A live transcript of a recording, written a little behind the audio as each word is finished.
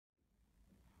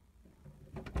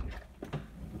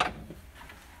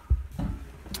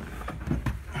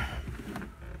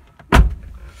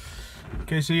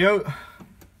KASEY, yo.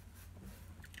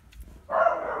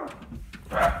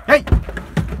 Hey!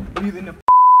 You in the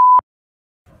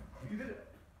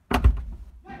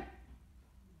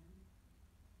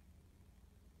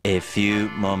A few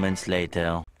moments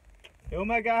later. Yo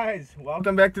my guys,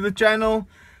 welcome back to the channel.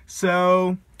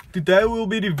 So today we'll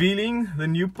be revealing the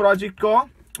new project car,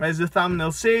 as the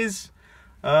thumbnail says.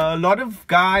 A lot of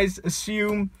guys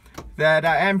assume that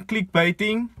I am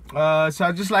clickbaiting, so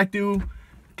I'd just like to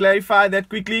clarify that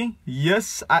quickly.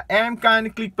 Yes, I am kind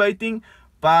of clickbaiting,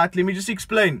 but let me just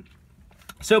explain.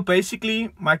 So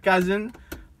basically, my cousin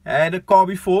had a car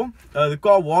before. The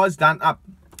car was done up.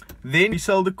 Then he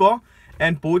sold the car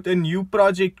and bought a new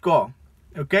project car.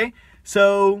 Okay,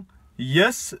 so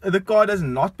yes, the car does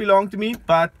not belong to me,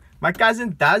 but my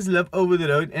cousin does live over the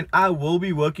road and I will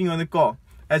be working on the car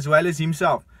as well as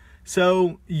himself.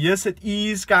 So yes, it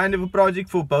is kind of a project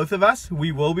for both of us.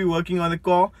 We will be working on the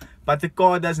car, but the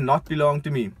car does not belong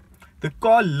to me. The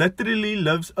car literally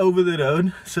lives over the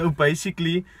road. So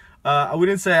basically, I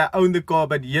wouldn't say I own the car,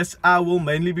 but yes, I will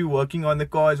mainly be working on the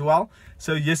car as well.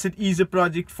 So yes, it is a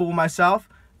project for myself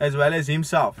as well as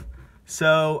himself.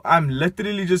 So I'm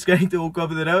literally just going to walk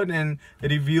over the road and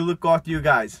reveal the car to you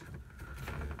guys.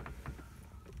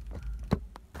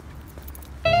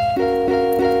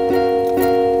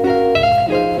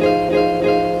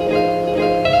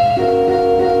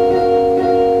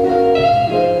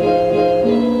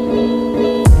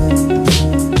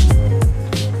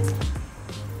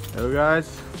 Hello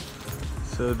guys,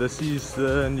 so this is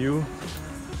the new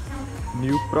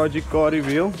project car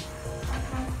reveal.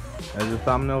 As the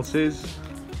thumbnail says,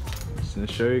 just going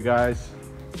to show you guys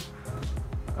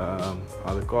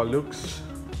how the car looks.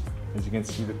 As you can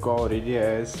see, the car already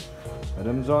has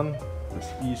rims on.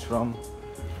 This is from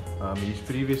his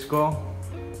previous car.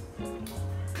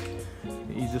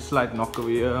 There is a slight knock over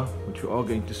here, which we are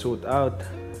going to sort out.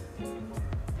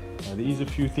 There is a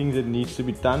few things that needs to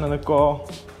be done on the car.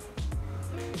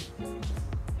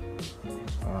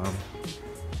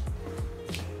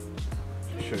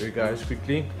 Show you guys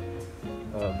quickly.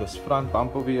 This front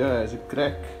bumper over here has a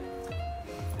crack,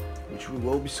 which we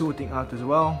will be sorting out as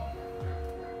well.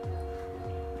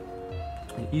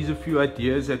 There is a few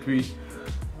ideas that we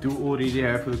do already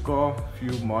have for the car, a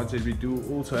few mods that we do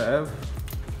also have.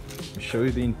 I'll show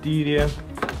you the interior.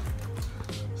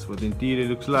 That's what the interior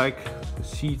looks like. The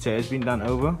seats has been done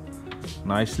over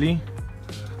nicely.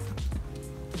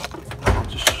 I'll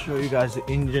just show you guys the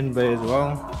engine bay as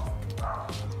well.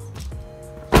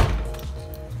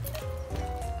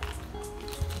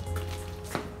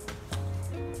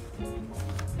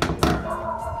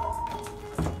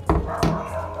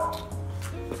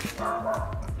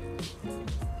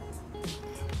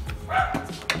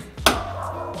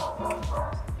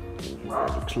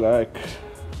 Looks like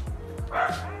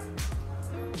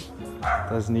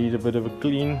does need a bit of a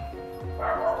clean.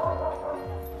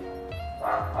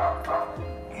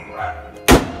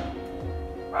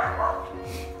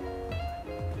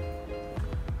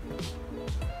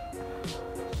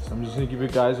 So I'm just gonna give you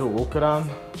guys a walk around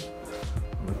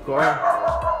on the car.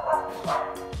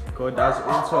 The car does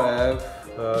also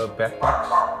have back box,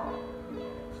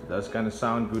 so that's kind of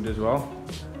sound good as well.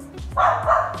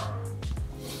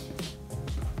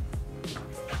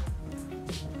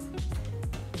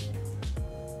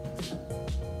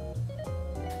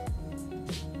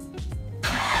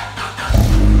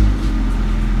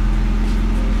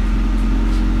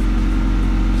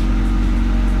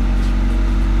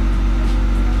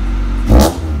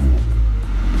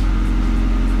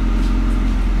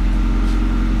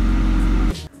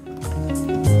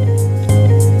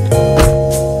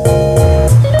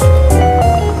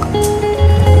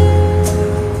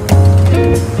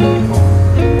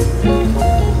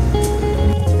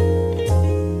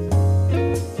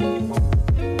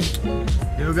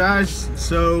 Guys,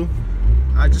 so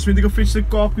I just went to go fetch the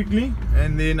car quickly,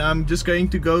 and then I'm just going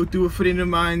to go to a friend of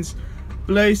mine's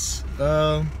place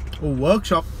or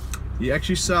workshop. He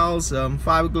actually sells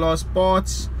fiberglass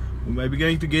parts. We may be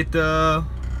going to get a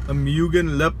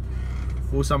Mugen lip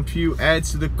for some few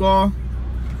adds to the car.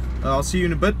 I'll see you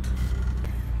in a bit.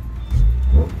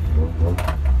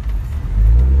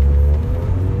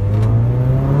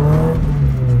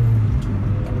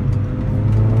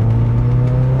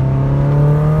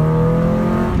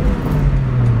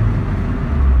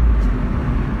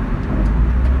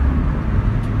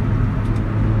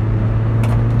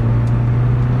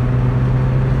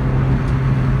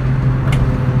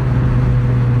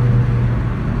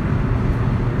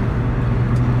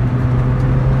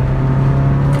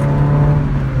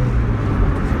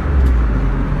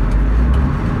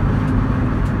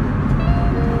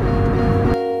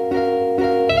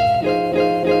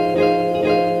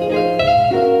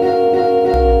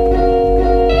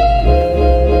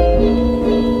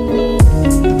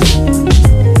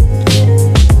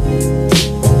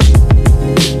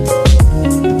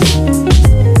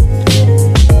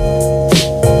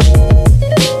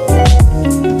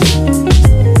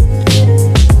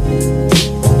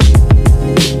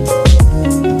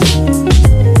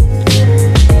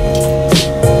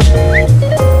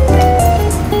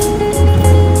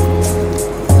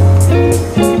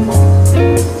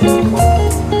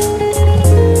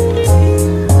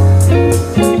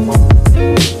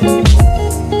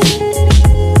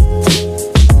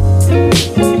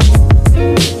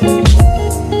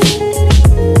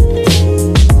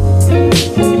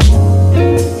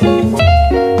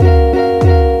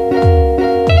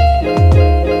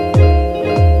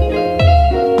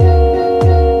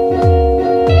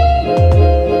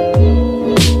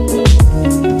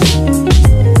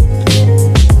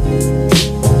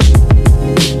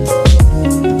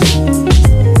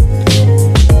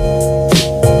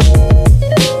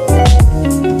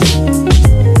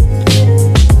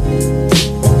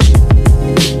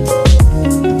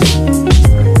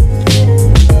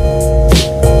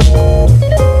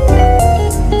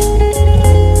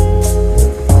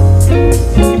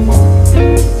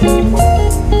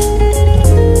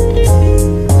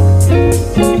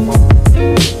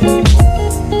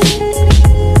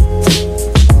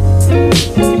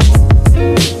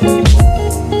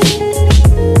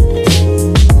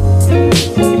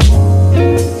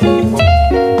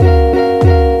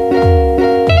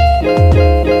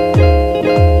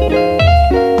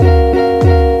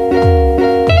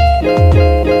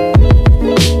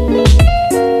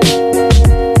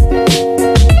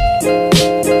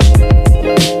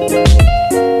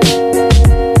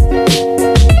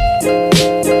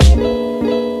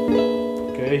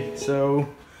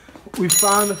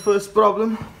 found the first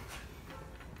problem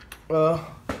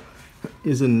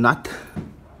is a nut.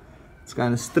 It's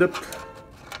kind of stripped.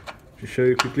 To show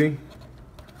you quickly.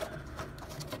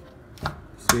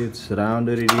 See, it's round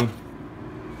already.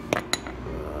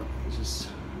 Just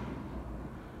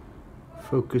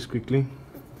focus quickly.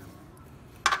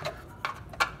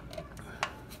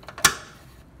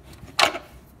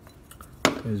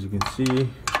 As you can see,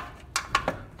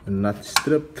 the nut is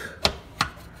stripped.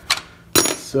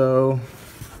 So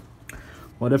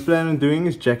what I plan on doing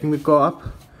is jacking the car up,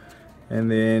 and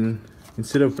then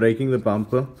instead of breaking the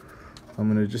bumper,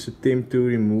 I'm going to just attempt to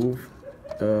remove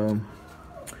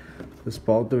this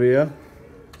bolt over here,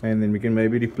 and then we can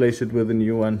maybe replace it with a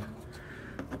new one,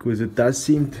 because it does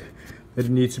seem that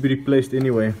it needs to be replaced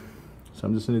anyway. So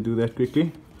I'm just going to do that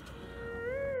quickly.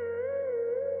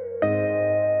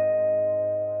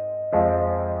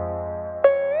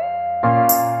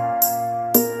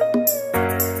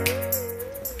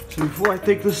 So before I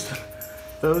take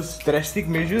those drastic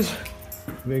measures,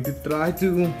 I'm going to try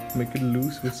to make it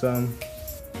loose with some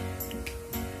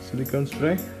silicone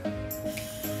spray.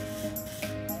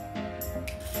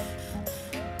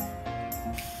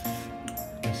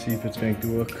 Let's see if it's going to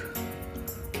work.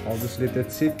 I'll just let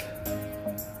that sit.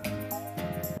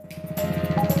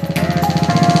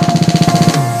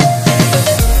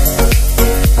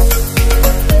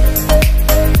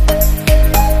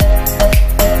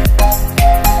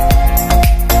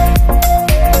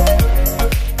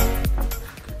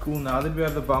 Cool, now that we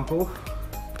have the bump off,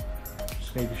 I'm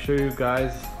just going to show you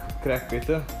guys the crack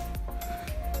better.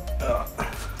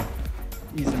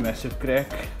 Is a massive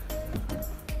crack,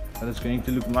 but it's going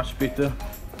to look much better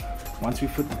once we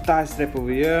put the tie strap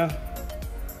over here,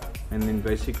 and then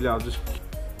basically I'll just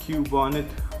cube on it.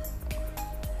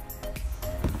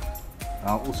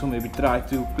 I'll also maybe try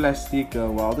to plastic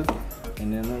weld it,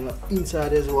 and then on the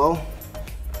inside as well.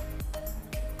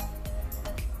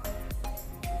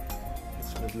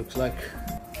 That's what it looks like.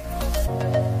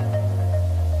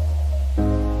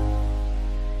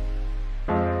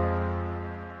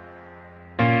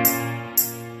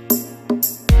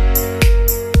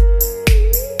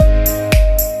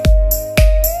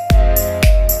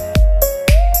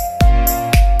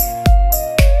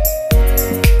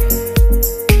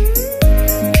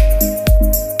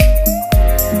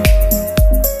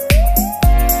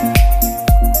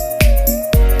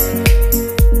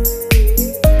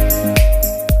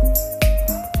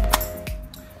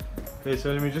 Okay,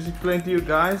 so let me just explain to you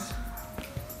guys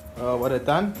what I've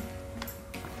done.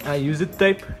 I use the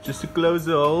tape just to close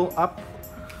the hole up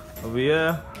over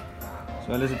here, as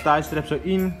well as the tie straps are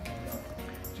in,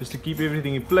 just to keep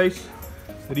everything in place.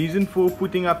 The reason for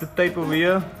putting up the tape over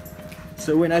here,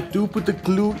 so when I do put the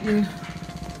glue in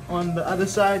on the other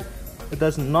side, it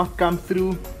does not come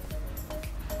through.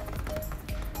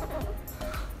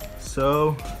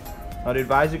 So I'd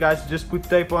advise you guys to just put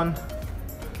tape on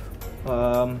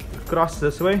across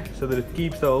this way, so that it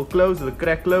keeps the hole closed, the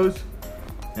crack closed,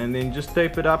 and then just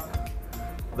tape it up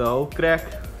the whole crack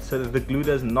so that the glue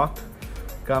does not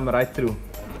come right through.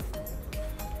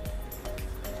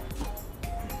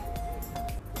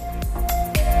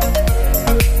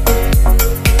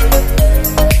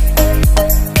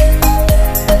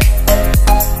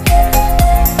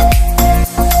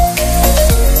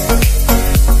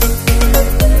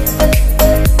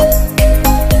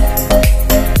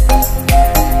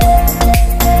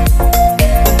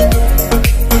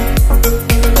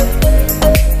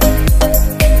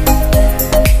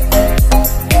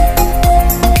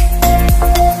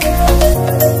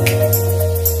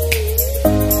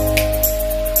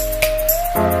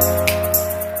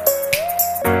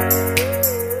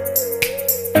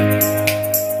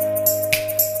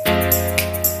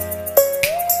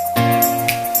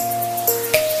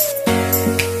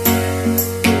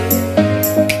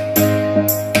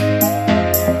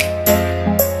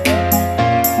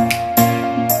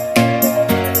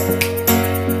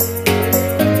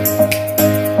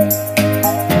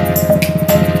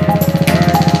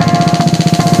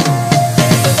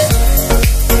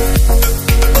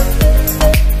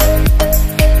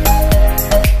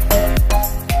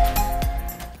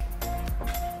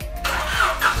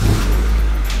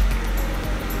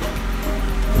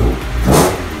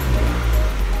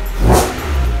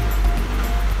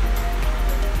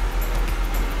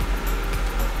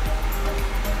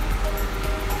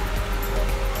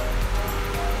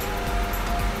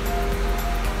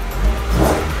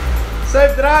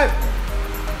 Safe drive!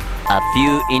 A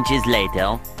few inches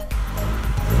later.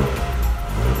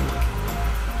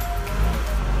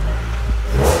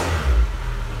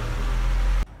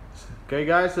 Okay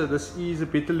guys, so this is a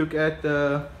better look at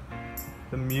the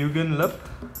the Mugen lip.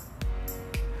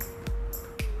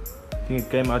 I think it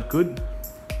came out good.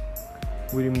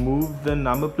 We remove the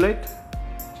number plate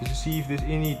just to see if there's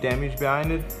any damage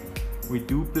behind it. We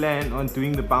do plan on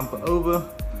doing the bumper over,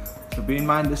 so bear in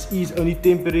mind this is only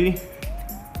temporary.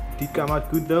 It did come out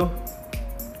good though.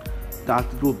 Doubt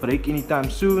it will break anytime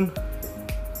soon.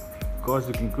 Car's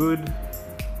looking good.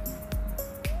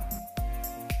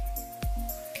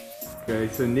 Okay,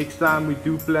 so next time we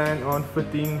do plan on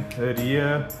fitting a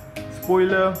rear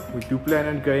spoiler. We do plan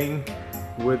on going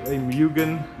with a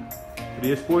Mugen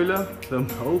rear spoiler. The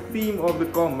whole theme of the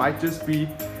car might just be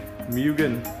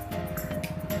Mugen,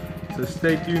 so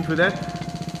stay tuned for that.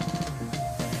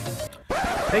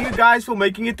 Thank you guys for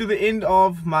making it to the end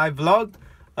of my vlog.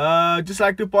 Just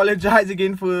like to apologize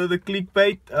again for the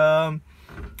clickbait.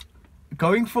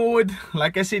 Going forward,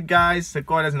 like I said guys, the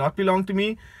car does not belong to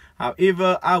me.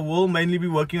 However, I will mainly be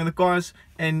working on the cars,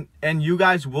 and you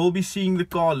guys will be seeing the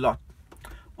car a lot.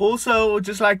 Also,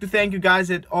 just like to thank you guys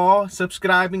that are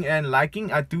subscribing and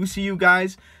liking. I do see you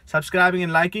guys subscribing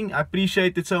and liking. I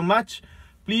appreciate it so much.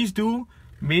 Please do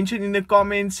mention in the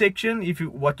comment section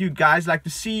what you guys like to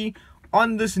see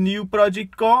on this new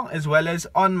project car, as well as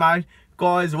on my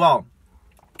car as well.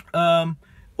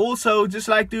 Also, just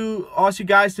like to ask you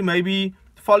guys to maybe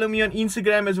follow me on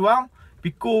Instagram as well,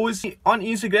 because on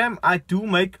Instagram I do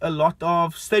make a lot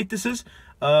of statuses,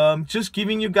 just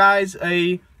giving you guys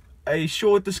a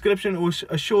short description or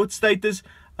a short status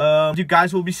you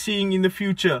guys will be seeing in the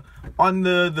future on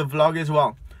the vlog as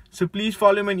well. So please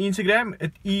follow me on Instagram.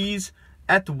 It is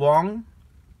at Wong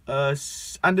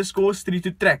 _street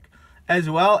to track, as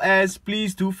well as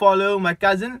please do follow my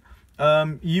cousin.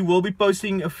 He will be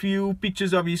posting a few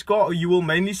pictures of his car, or you will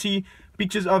mainly see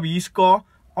pictures of his car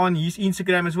on his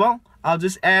Instagram as well. I'll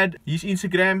just add his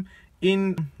Instagram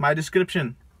in my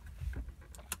description.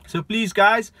 So please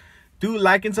guys, do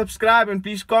like and subscribe, and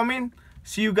please comment.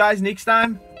 See you guys next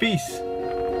time. Peace.